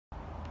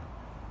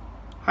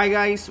Hi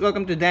guys,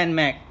 welcome to Dan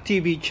Mac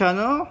TV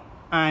channel.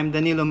 I'm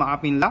Danilo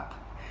Makapinlak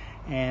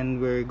and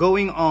we're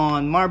going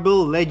on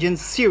Marvel Legends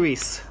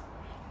series.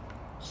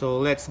 So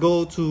let's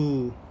go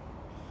to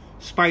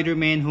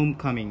Spider-Man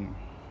Homecoming.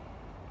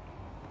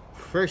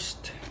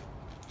 First,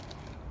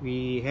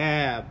 we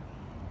have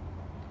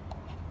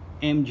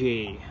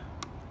MJ.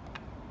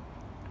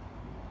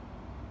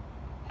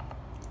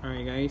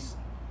 Alright guys,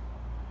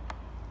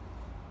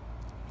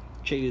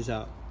 check this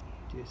out.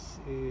 This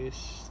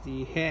is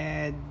the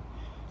head.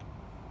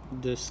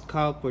 The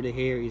scalp or the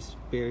hair is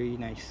very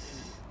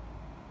nice.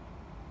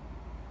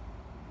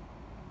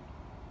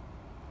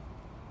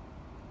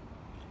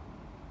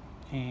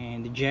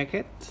 And the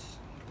jacket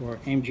for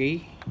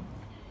MJ.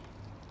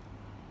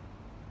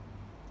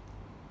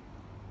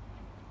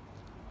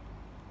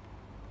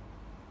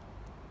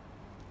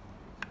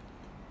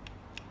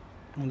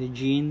 And the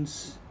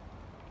jeans.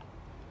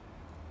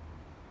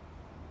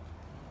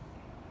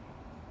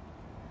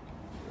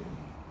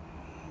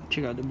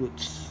 Check out the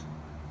boots.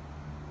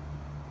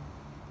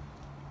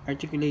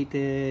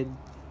 Articulated,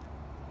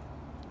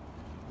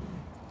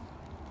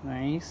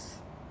 nice.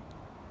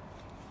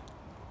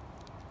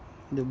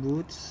 The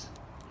boots,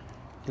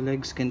 the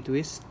legs can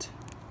twist,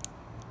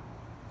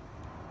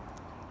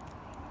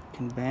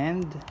 can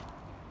bend.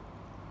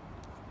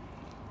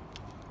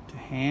 The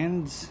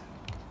hands,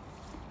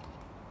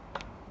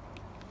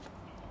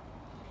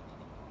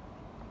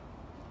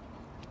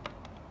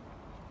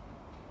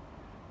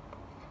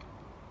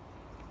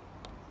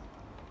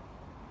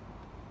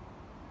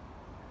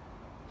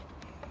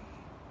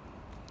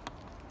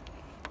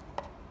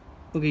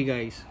 okay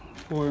guys,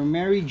 for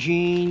Mary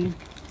Jane,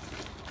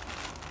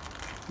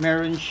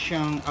 meron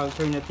siyang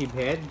alternative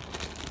head.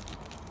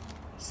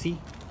 See?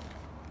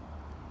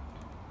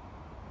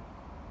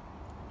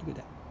 Look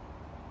at that.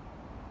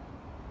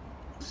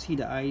 See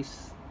the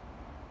eyes?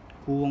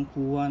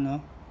 Kuwang-kuwa,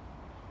 no?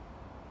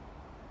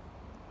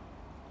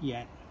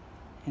 Yan.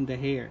 And the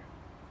hair.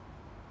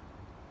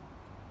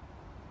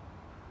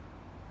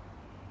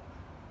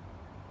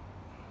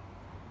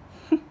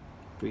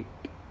 Freak.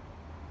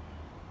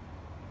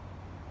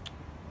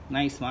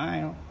 Nice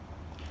smile.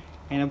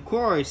 And of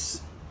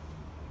course,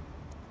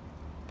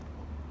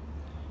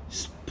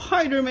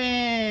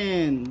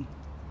 Spider-Man!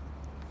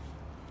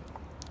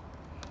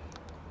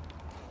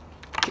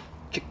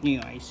 Check nyo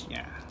yung eyes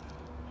niya.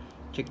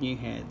 Check nyo yung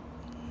head.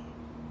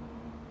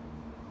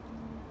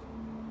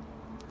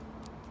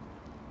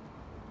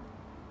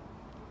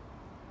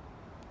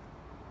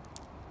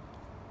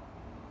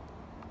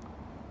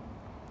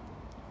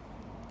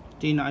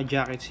 Ito yung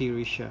naka-jacket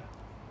series siya.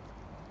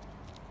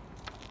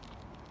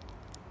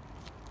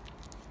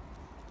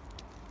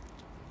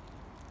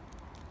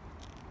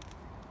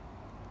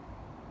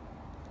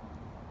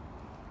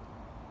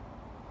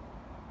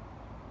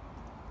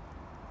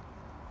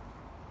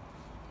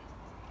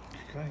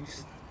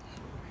 Guys,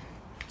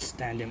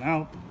 stand him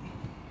out.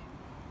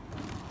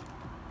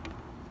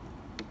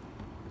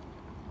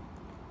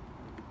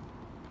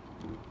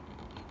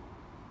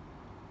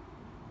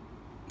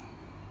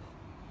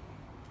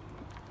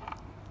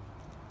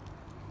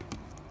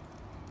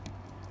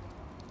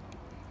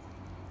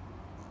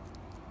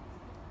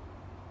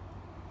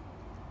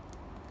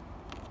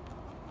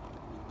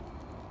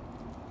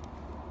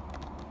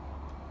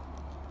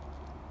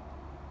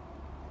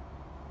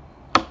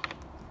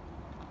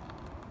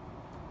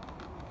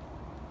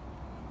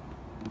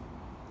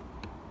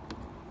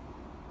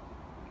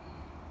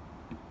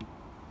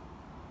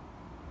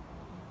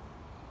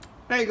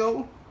 There you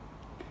go.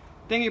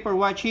 Thank you for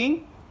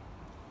watching.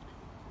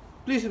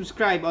 Please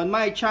subscribe on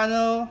my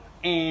channel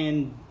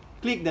and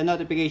click the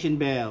notification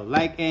bell,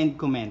 like and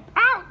comment.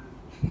 Ow!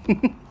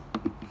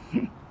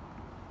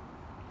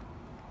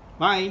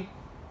 Bye.